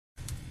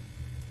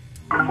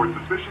Report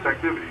suspicious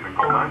activity and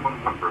call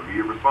 911 for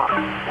immediate response.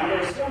 Now,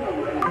 there's still no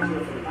word on here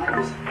for the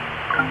virus.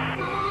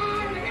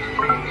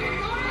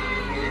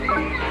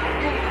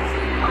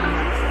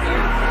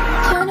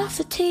 Turn off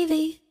the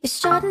TV, it's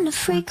starting to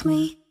freak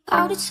me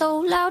out. It's so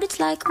loud, it's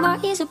like my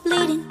ears are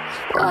bleeding.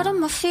 What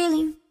am I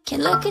feeling?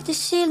 Can't look at the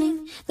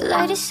ceiling. The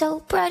light is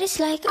so bright, it's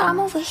like I'm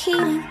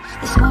overheating.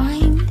 This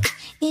mind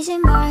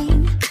isn't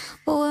mine,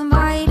 who am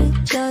I to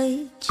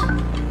judge?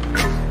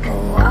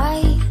 Oh,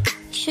 I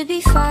should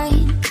be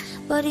fine,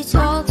 but it's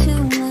all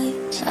too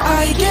much.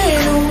 I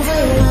get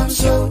overwhelmed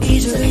so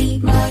easily.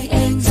 My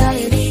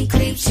anxiety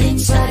creeps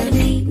inside of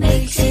me,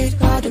 makes it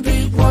hard to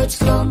breathe. Words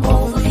come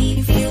over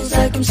me, feels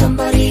like I'm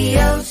somebody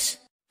else.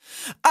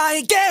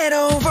 I get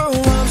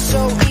overwhelmed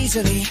so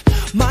easily.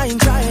 My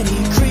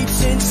anxiety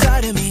creeps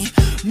inside of me,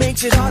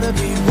 makes it hard to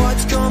breathe.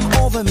 What's come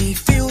over me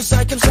feels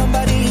like I'm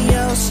somebody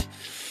else.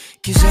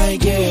 Cause I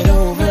get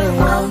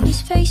overwhelmed.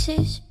 These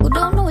faces who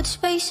don't know what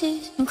space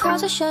is, and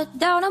crowds are shut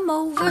down, I'm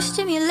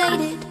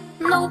overstimulated.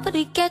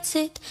 Nobody gets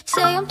it,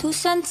 say I'm too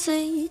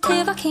sensitive.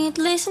 I can't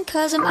listen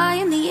cause I'm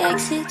eyeing the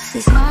exits.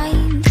 This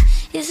mind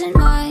isn't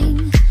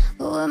mine,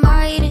 who am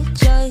I to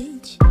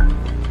judge?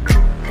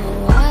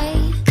 Oh,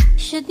 I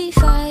should be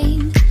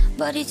fine,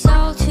 but it's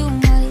all too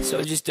much.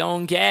 So just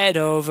don't get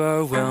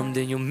overwhelmed,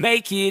 and you'll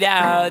make it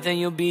out, then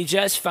you'll be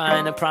just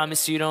fine. I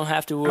promise you don't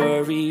have to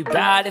worry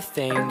about a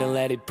thing. Don't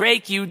let it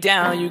break you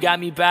down, you got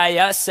me by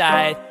your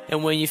side.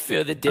 And when you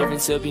feel the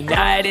difference, it'll be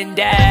night and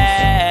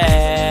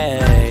day.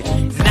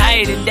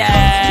 Night and day.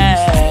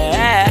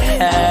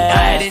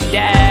 Night and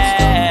day.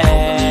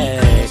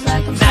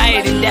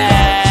 Night and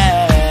day.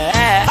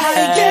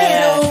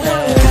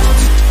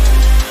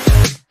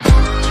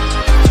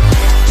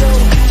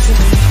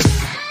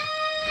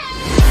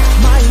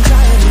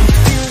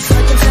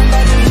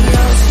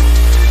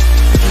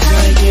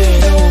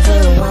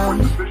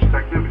 Suspicious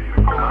activity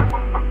and call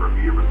 911 for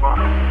immediate response.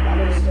 Now,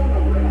 there's still no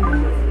word on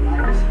here for the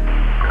virus.